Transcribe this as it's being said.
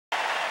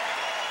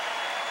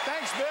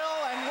Thanks, Bill,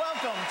 and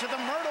welcome to the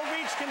Myrtle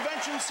Beach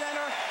Convention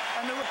Center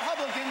and the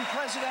Republican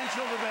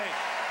presidential debate.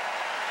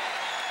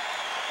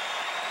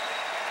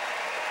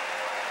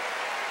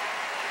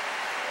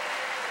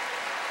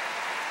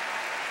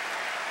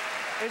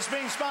 It's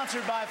being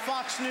sponsored by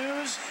Fox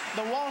News,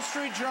 the Wall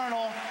Street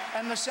Journal,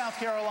 and the South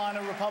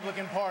Carolina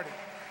Republican Party.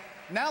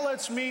 Now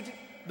let's meet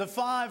the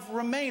 5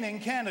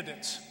 remaining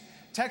candidates.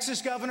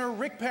 Texas Governor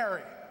Rick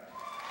Perry,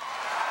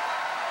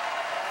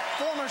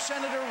 former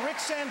Senator Rick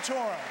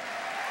Santorum,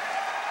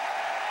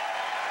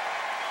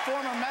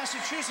 former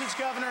Massachusetts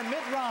Governor Mitt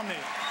Romney,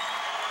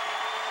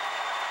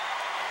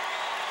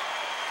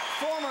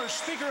 former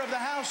Speaker of the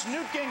House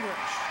Newt Gingrich,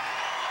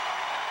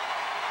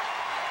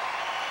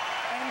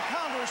 and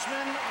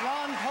Congressman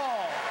Ron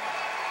Paul.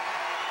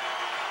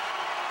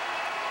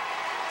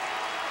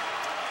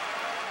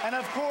 And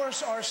of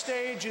course, our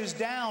stage is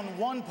down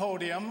one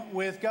podium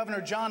with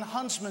Governor Jon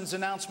Huntsman's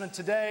announcement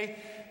today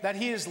that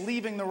he is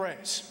leaving the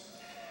race.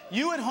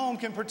 You at home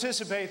can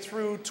participate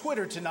through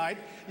Twitter tonight.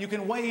 You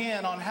can weigh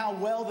in on how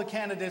well the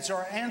candidates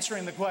are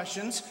answering the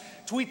questions.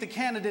 Tweet the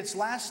candidate's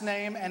last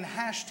name and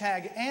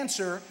hashtag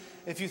answer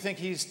if you think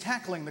he's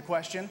tackling the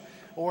question,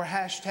 or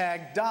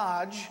hashtag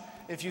dodge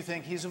if you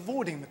think he's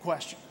avoiding the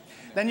question.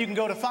 Then you can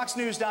go to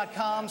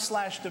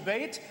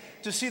foxnews.com/debate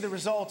to see the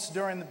results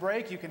during the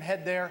break. You can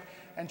head there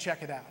and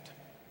check it out.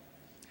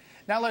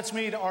 Now let's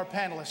meet our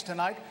panelists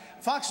tonight.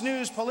 Fox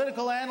News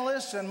political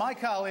analyst and my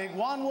colleague,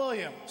 Juan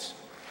Williams.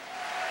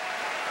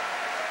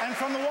 And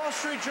from the Wall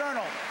Street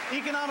Journal,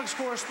 economics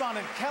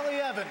correspondent Kelly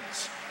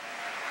Evans.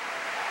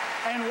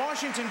 And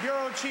Washington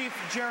Bureau Chief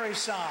Jerry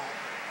Tsai.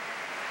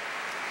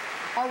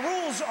 Our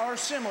rules are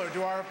similar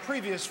to our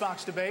previous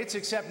Fox debates,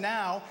 except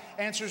now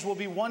answers will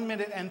be 1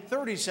 minute and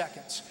 30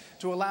 seconds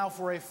to allow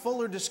for a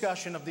fuller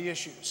discussion of the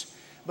issues.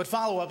 But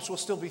follow-ups will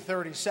still be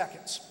 30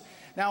 seconds.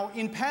 Now,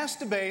 in past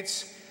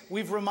debates,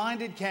 we've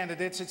reminded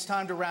candidates it's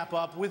time to wrap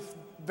up with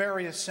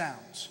various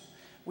sounds.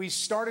 We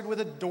started with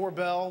a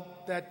doorbell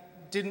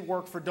that didn't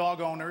work for dog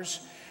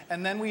owners,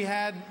 and then we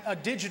had a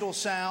digital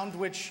sound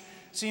which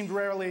seemed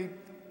rarely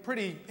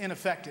pretty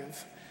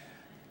ineffective.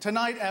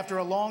 Tonight, after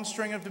a long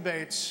string of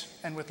debates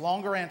and with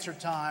longer answer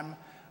time,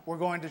 we're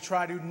going to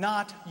try to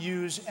not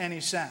use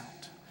any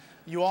sound.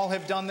 You all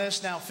have done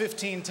this now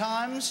 15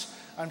 times.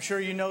 I'm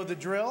sure you know the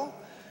drill,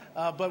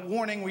 but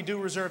warning, we do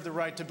reserve the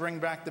right to bring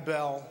back the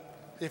bell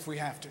if we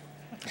have to.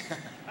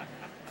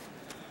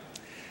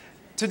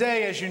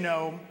 Today, as you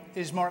know,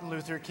 is Martin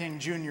Luther King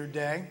Jr.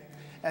 Day.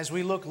 As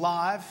we look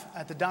live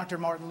at the Dr.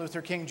 Martin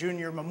Luther King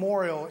Jr.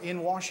 Memorial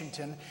in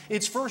Washington,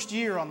 its first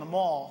year on the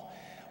Mall,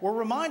 we're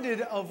reminded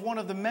of one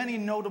of the many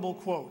notable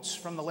quotes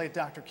from the late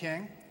Dr.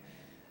 King.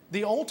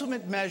 The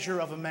ultimate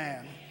measure of a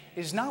man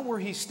is not where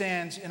he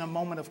stands in a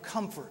moment of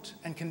comfort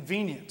and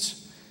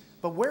convenience,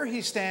 but where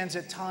he stands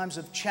at times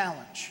of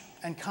challenge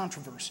and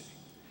controversy.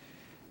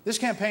 This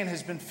campaign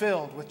has been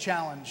filled with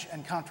challenge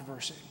and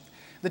controversy.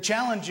 The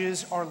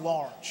challenges are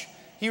large.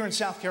 Here in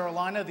South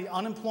Carolina, the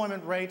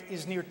unemployment rate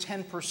is near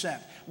 10%,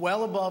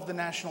 well above the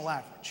national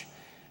average.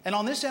 And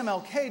on this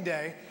MLK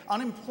Day,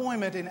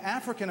 unemployment in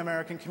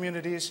African-American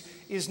communities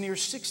is near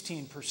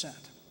 16%.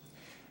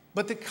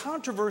 But the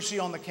controversy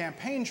on the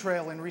campaign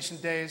trail in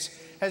recent days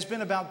has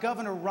been about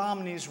Governor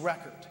Romney's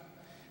record.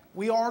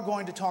 We are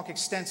going to talk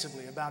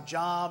extensively about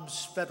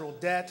jobs, federal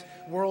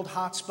debt, world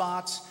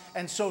hotspots,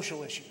 and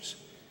social issues.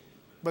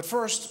 But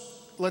first,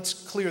 let's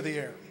clear the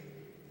air.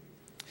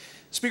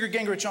 Speaker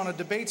Gingrich, on a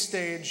debate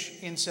stage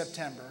in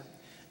September,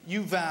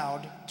 you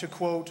vowed to,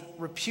 quote,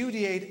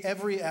 repudiate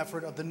every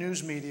effort of the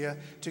news media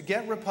to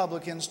get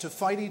Republicans to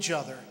fight each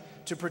other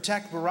to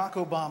protect Barack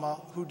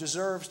Obama, who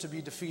deserves to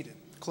be defeated,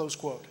 close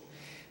quote.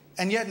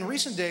 And yet in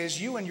recent days,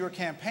 you and your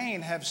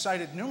campaign have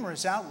cited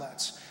numerous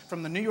outlets,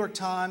 from the New York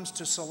Times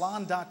to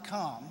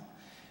Salon.com,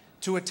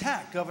 to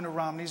attack Governor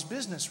Romney's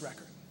business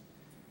record.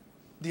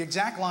 The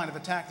exact line of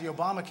attack the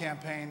Obama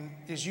campaign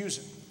is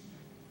using.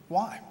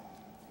 Why?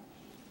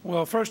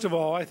 Well, first of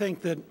all, I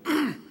think that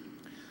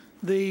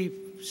the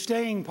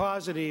staying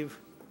positive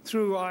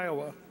through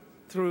Iowa,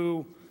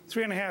 through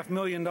 $3.5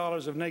 million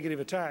of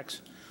negative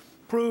attacks,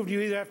 proved you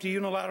either have to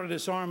unilaterally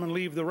disarm and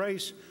leave the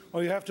race,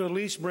 or you have to at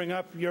least bring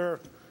up your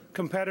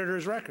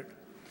competitor's record.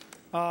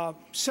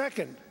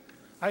 Second,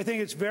 I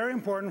think it's very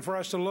important for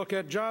us to look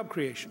at job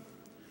creation.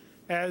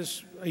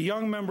 As a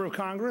young member of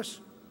Congress,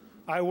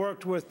 I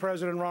worked with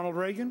President Ronald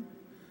Reagan.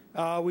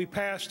 We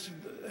passed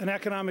an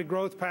economic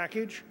growth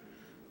package.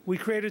 We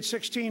created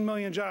 16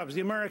 million jobs. The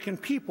American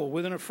people,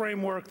 within a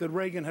framework that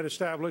Reagan had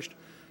established,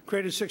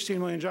 created 16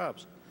 million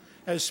jobs.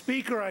 As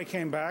Speaker, I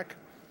came back,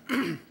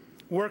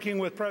 working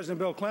with President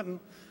Bill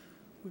Clinton.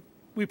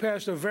 We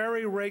passed a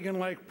very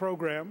Reagan-like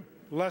program,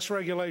 less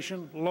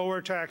regulation,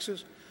 lower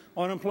taxes.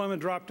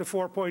 Unemployment dropped to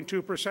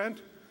 4.2%.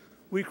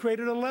 We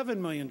created 11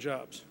 million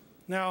jobs.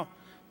 Now,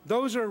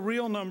 those are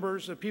real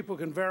numbers that people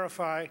can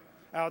verify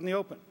out in the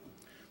open.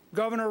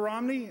 Governor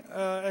Romney,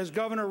 as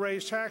governor,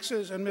 raised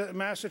taxes, and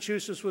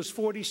Massachusetts was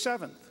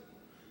 47th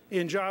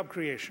in job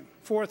creation,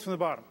 4th from the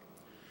bottom.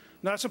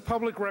 And that's a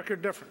public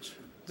record difference.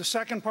 The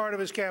second part of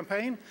his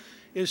campaign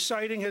is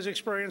citing his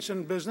experience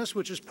in business,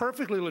 which is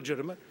perfectly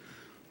legitimate.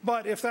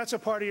 But if that's a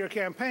part of your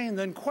campaign,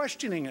 then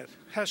questioning it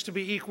has to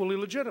be equally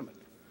legitimate.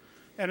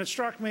 And it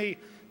struck me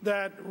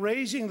that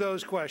raising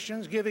those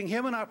questions, giving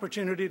him an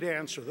opportunity to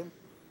answer them,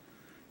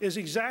 is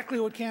exactly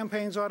what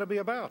campaigns ought to be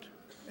about.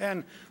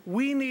 And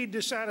we need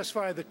to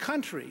satisfy the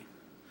country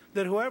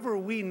that whoever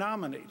we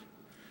nominate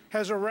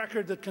has a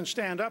record that can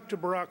stand up to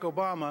Barack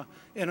Obama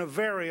in a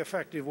very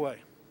effective way.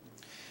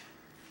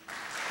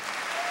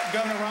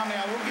 Governor Romney,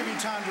 I will give you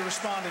time to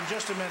respond in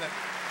just a minute.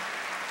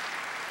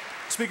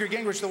 Speaker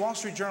Gingrich, the Wall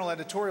Street Journal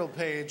editorial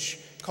page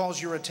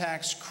calls your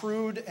attacks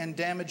crude and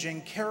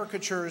damaging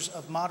caricatures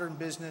of modern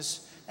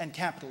business and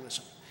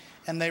capitalism.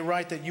 And they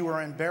write that you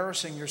are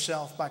embarrassing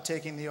yourself by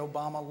taking the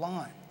Obama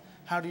line.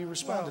 How do you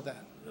respond to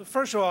that?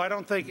 First of all, I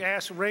don't think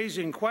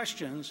raising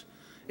questions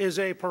is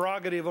a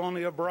prerogative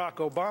only of Barack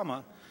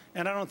Obama.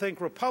 And I don't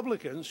think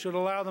Republicans should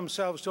allow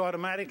themselves to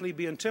automatically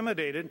be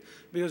intimidated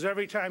because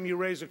every time you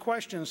raise a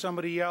question,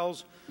 somebody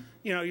yells,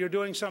 you know, you're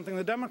doing something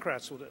the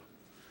Democrats will do.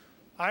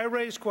 I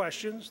raise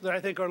questions that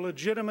I think are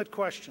legitimate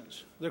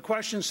questions. They're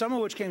questions, some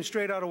of which came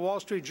straight out of Wall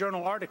Street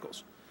Journal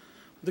articles.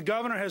 The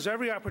governor has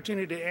every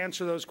opportunity to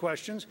answer those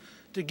questions,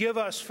 to give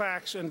us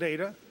facts and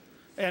data,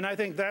 and I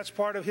think that's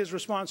part of his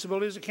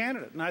responsibility as a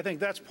candidate. And I think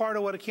that's part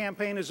of what a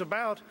campaign is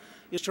about,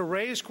 is to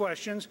raise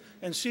questions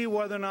and see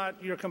whether or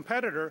not your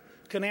competitor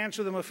can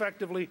answer them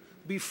effectively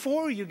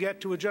before you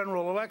get to a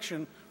general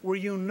election where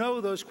you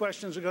know those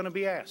questions are going to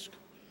be asked.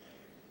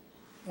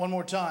 One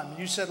more time.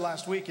 You said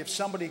last week if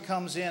somebody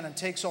comes in and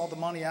takes all the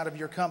money out of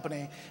your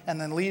company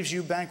and then leaves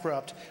you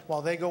bankrupt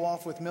while they go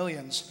off with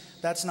millions,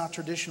 that's not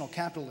traditional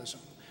capitalism.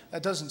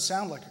 That doesn't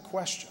sound like a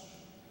question.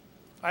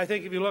 I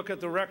think if you look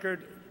at the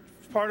record,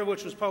 part of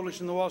which was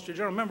published in the Wall Street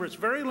Journal, remember, it's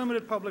very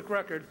limited public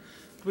record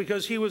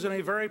because he was in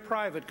a very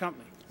private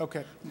company.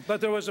 Okay.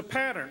 But there was a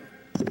pattern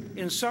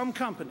in some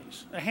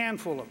companies, a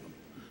handful of them,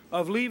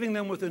 of leaving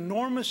them with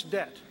enormous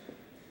debt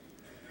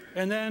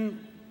and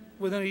then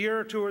within a year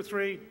or two or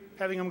three,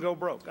 having them go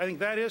broke. I think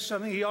that is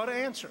something he ought to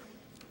answer.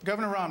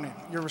 Governor Romney,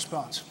 your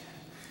response.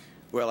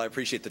 Well, I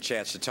appreciate the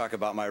chance to talk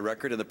about my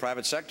record in the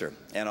private sector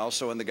and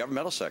also in the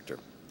governmental sector.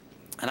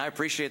 And I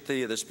appreciate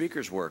the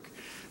Speaker's work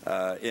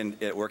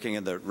working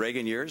in the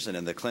Reagan years and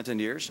in the Clinton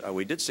years.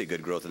 We did see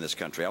good growth in this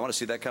country. I want to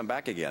see that come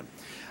back again.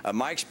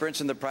 My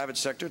experience in the private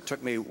sector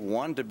took me,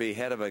 one, to be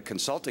head of a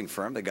consulting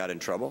firm that got in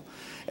trouble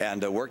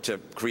and worked to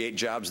create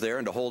jobs there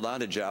and to hold on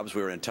to jobs.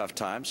 We were in tough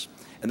times.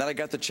 And then I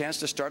got the chance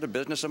to start a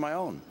business of my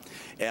own.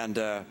 And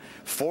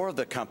four of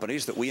the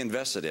companies that we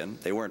invested in,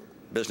 they weren't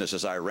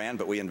businesses I ran,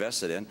 but we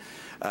invested in,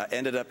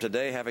 ended up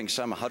today having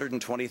some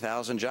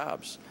 120,000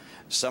 jobs.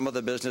 Some of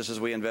the businesses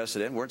we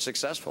invested in weren't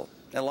successful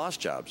and lost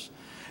jobs.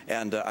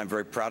 And I'm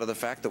very proud of the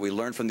fact that we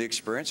learned from the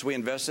experience. We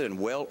invested in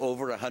well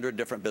over 100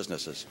 different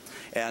businesses.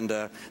 And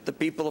the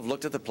people have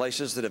looked at the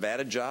places that have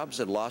added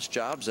jobs and lost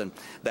jobs, and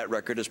that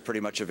record is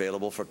pretty much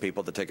available for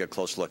people to take a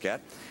close look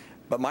at.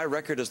 But my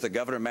record as the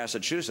governor of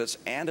Massachusetts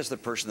and as the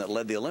person that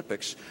led the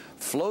Olympics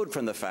flowed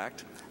from the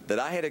fact that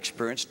I had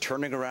experienced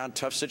turning around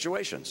tough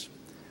situations,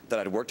 that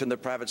I'd worked in the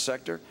private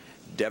sector,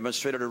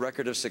 demonstrated a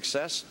record of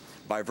success.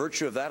 By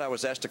virtue of that, I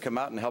was asked to come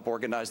out and help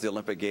organize the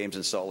Olympic Games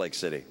in Salt Lake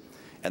City.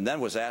 And then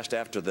was asked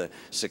after the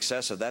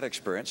success of that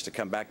experience to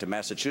come back to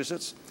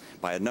Massachusetts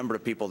by a number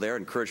of people there,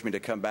 encouraged me to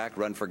come back,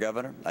 run for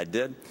governor. I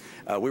did.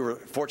 We were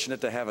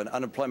fortunate to have an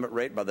unemployment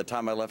rate by the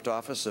time I left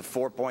office of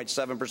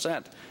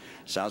 4.7%.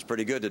 Sounds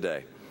pretty good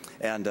today.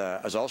 And I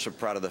was also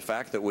proud of the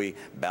fact that we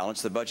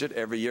balanced the budget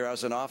every year I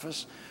was in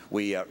office.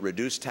 We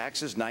reduced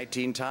taxes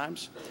 19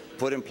 times,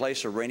 put in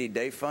place a rainy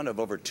day fund of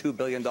over $2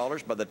 billion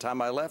by the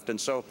time I left. And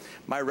so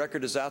my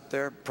record is out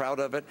there, proud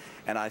of it.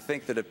 And I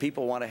think that if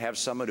people want to have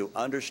someone who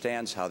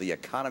understands how the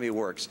economy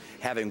works,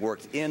 having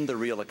worked in the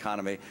real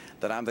economy,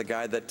 that I'm the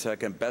guy that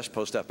can best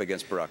post up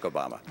against Barack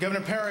Obama.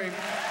 Governor Perry.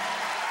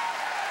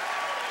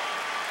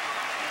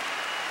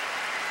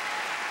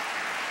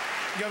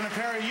 Governor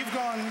Perry, you've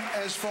gone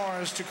as far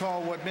as to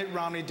call what Mitt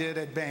Romney did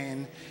at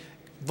Bain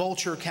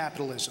vulture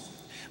capitalism.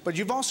 But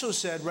you've also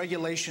said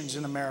regulations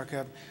in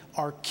America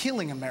are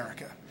killing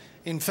America.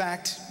 In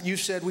fact, you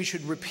said we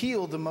should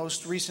repeal the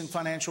most recent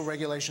financial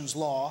regulations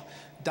law,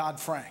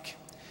 Dodd-Frank.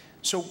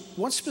 So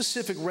what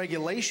specific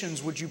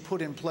regulations would you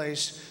put in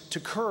place to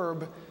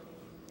curb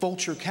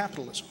vulture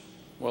capitalism?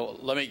 Well,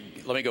 let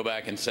me go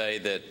back and say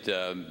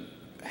that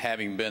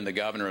having been the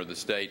governor of the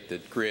state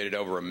that created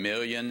over 1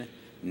 million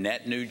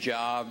net new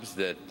jobs,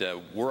 that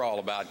we're all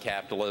about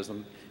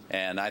capitalism,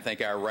 and I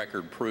think our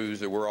record proves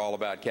that we're all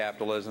about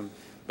capitalism.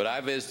 But I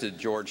visited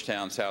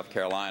Georgetown, South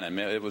Carolina, and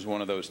it was one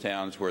of those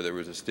towns where there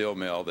was a steel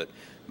mill that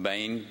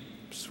Bain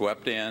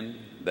swept in.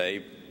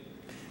 They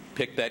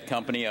picked that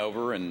company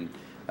over, and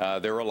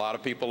there were a lot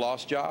of people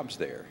lost jobs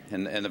there.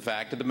 And the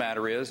fact of the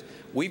matter is,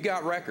 we've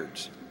got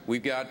records.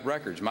 We've got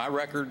records. My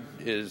record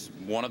is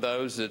one of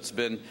those that's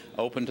been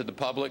open to the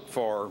public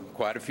for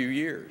quite a few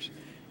years.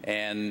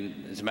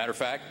 And as a matter of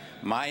fact,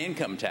 my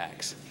income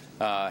tax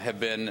have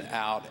been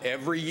out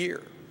every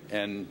year.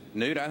 And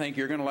Newt, I think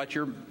you're going to let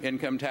your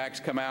income tax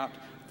come out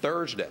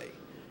Thursday.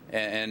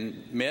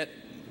 And Mitt,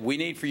 we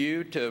need for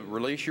you to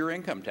release your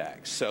income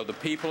tax so the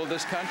people of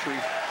this country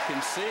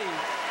can see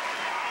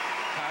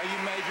how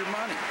you made your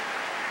money.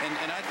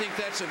 And I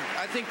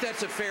think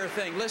that's a fair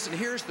thing. Listen,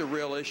 here's the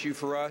real issue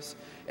for us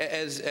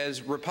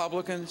as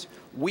Republicans.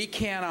 We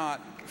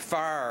cannot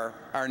fire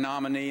our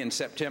nominee in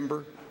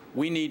September.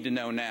 We need to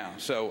know now.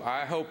 So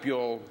I hope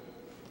you'll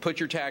put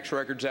your tax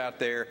records out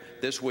there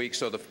this week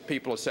so the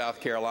people of South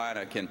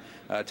Carolina can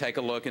take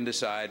a look and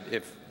decide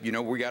if,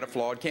 we got a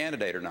flawed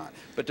candidate or not.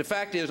 But the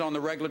fact is, on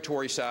the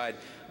regulatory side,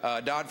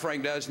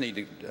 Dodd-Frank does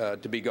need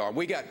to be gone.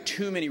 We got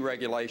too many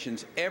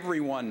regulations.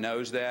 Everyone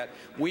knows that.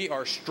 We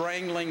are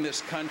strangling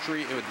this country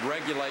with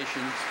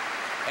regulations,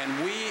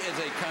 and we as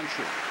a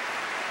country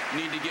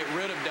need to get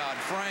rid of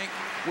Dodd-Frank.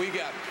 We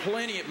got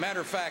plenty.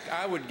 Matter of fact,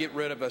 I would get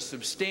rid of a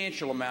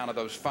substantial amount of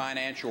those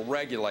financial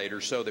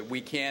regulators so that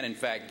we can, in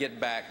fact, get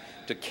back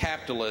to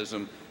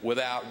capitalism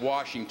without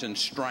Washington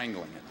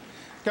strangling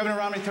it. Governor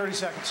Romney, 30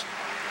 seconds.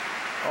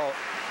 Oh,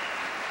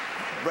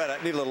 Brett,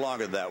 I need a little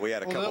longer than that. We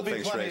had a couple of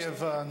things raised. There'll be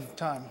plenty of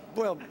time.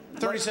 Well,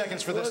 30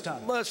 seconds for this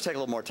time. Let's take a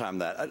little more time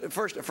than that.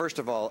 First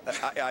of all,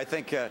 I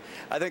think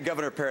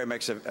Governor Perry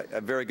makes a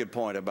very good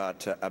point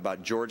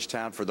about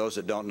Georgetown. For those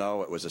that don't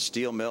know, it was a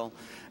steel mill,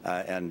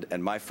 and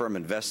my firm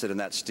invested in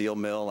that steel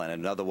mill and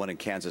another one in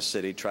Kansas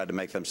City, tried to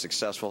make them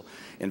successful,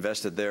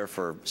 invested there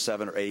for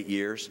 7 or 8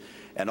 years,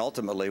 and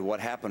ultimately what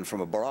happened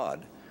from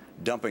abroad,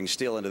 dumping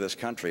steel into this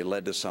country,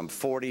 led to some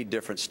 40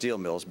 different steel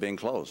mills being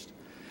closed.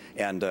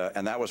 And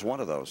that was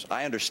one of those.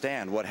 I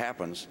understand what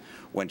happens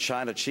when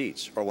China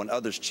cheats or when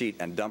others cheat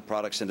and dump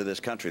products into this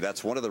country.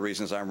 That's one of the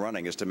reasons I'm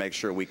running, is to make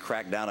sure we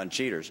crack down on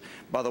cheaters.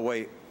 By the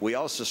way, we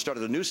also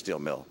started a new steel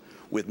mill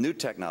with Newt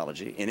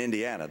technology in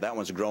Indiana. That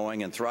one's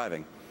growing and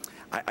thriving.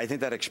 I think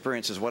that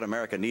experience is what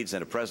America needs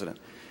in a president.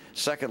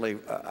 Secondly,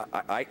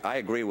 I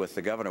agree with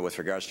the governor with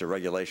regards to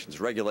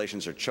regulations.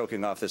 Regulations are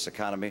choking off this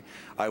economy.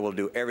 I will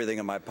do everything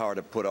in my power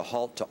to put a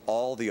halt to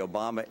all the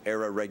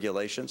Obama-era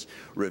regulations,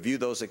 review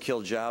those that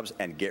kill jobs,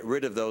 and get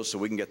rid of those so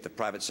we can get the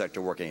private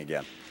sector working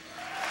again.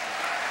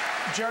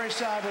 Jerry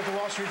Saab with the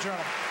Wall Street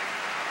Journal.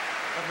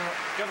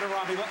 Governor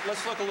Romney,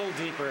 let's look a little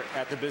deeper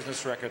at the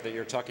business record that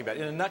you're talking about.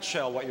 In a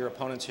nutshell, what your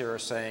opponents here are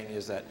saying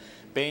is that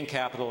Bain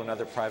Capital and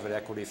other private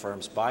equity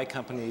firms buy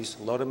companies,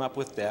 load them up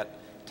with debt,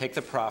 take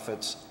the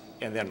profits,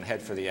 and then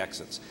head for the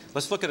exits.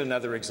 Let's look at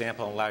another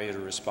example and allow you to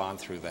respond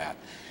through that.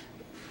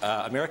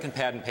 American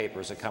Patent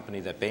Paper is a company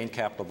that Bain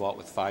Capital bought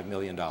with $5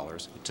 million.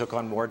 It took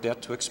on more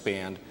debt to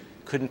expand,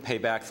 couldn't pay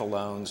back the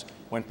loans,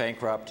 went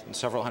bankrupt, and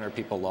several hundred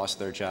people lost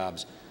their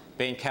jobs.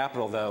 Bain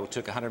Capital, though,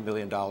 took $100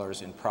 million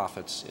in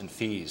profits and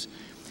fees.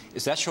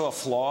 Does that show a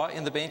flaw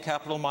in the Bain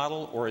Capital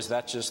model, or is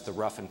that just the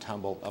rough and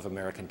tumble of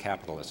American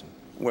capitalism?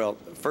 Well,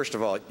 first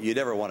of all, you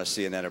never want to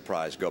see an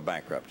enterprise go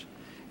bankrupt,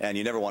 and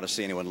you never want to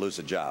see anyone lose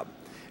a job.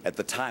 At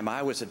the time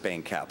I was at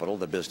Bain Capital,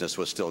 the business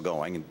was still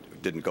going and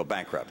didn't go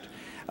bankrupt.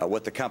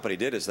 What the company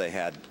did is they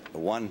had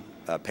one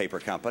paper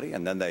company,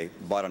 and then they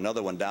bought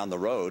another one down the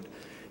road,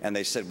 and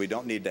they said, we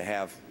don't need to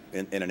have,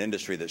 in an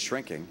industry that's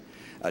shrinking,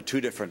 2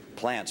 different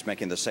plants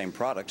making the same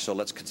product, so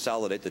let's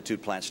consolidate the 2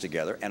 plants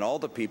together. And all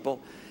the people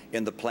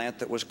in the plant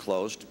that was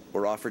closed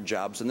were offered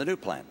jobs in the new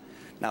plant.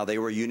 Now, they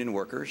were union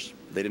workers.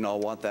 They didn't all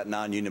want that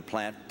non-union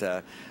plant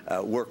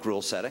work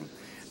rule setting.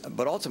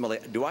 But ultimately,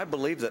 do I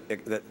believe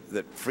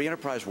that free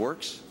enterprise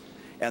works,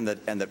 and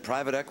that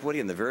private equity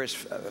and the various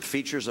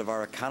features of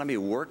our economy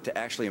work to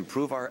actually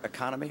improve our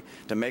economy,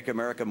 to make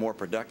America more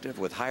productive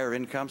with higher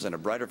incomes and a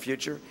brighter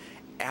future?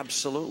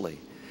 Absolutely.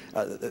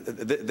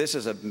 This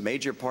is a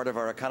major part of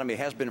our economy,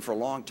 has been for a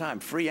long time.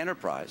 Free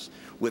enterprise,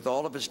 with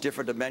all of its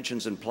different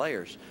dimensions and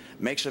players,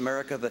 makes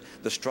America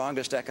the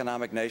strongest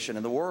economic nation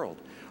in the world.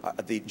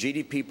 The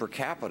GDP per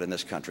capita in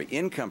this country,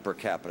 income per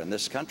capita in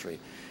this country,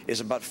 is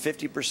about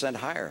 50%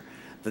 higher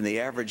than the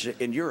average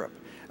in Europe.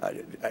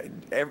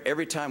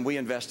 Every time we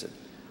invested,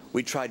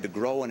 we tried to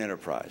grow an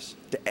enterprise,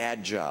 to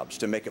add jobs,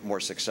 to make it more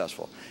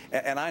successful.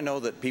 And I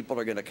know that people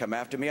are going to come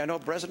after me. I know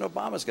President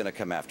Obama is going to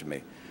come after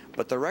me.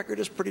 But the record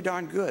is pretty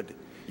darn good.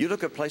 You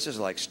look at places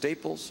like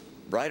Staples,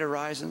 Bright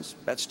Horizons,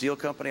 that steel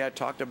company I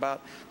talked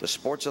about, the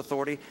Sports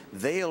Authority,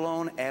 they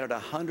alone added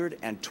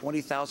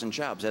 120,000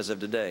 jobs as of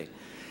today.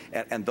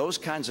 And those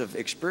kinds of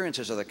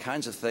experiences are the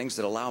kinds of things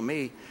that allow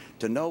me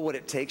to know what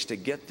it takes to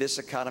get this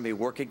economy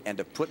working and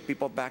to put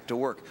people back to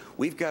work.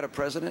 We've got a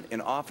president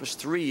in office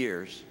 3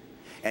 years,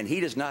 and he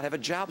does not have a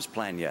jobs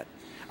plan yet.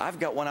 I've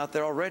got one out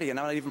there already, and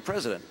I'm not even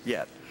president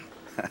yet.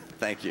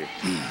 Thank you.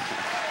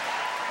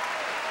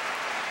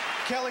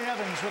 Kelly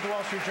Evans with the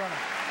Wall Street Journal.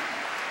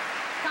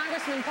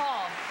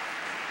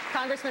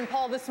 Congressman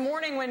Paul, this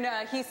morning when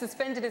he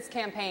suspended his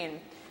campaign,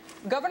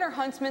 Governor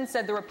Huntsman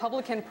said the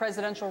Republican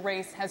presidential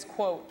race has,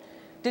 quote,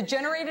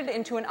 degenerated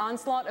into an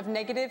onslaught of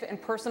negative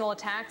and personal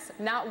attacks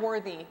not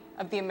worthy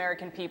of the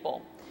American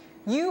people.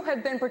 You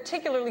have been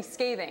particularly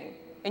scathing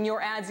in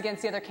your ads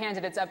against the other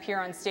candidates up here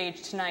on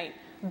stage tonight.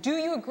 Do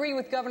you agree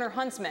with Governor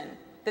Huntsman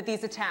that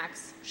these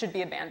attacks should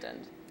be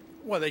abandoned?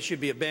 Well, they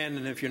should be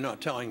abandoned if you're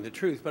not telling the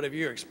truth. But if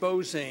you're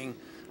exposing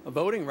a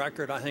voting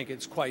record, I think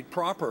it's quite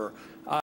proper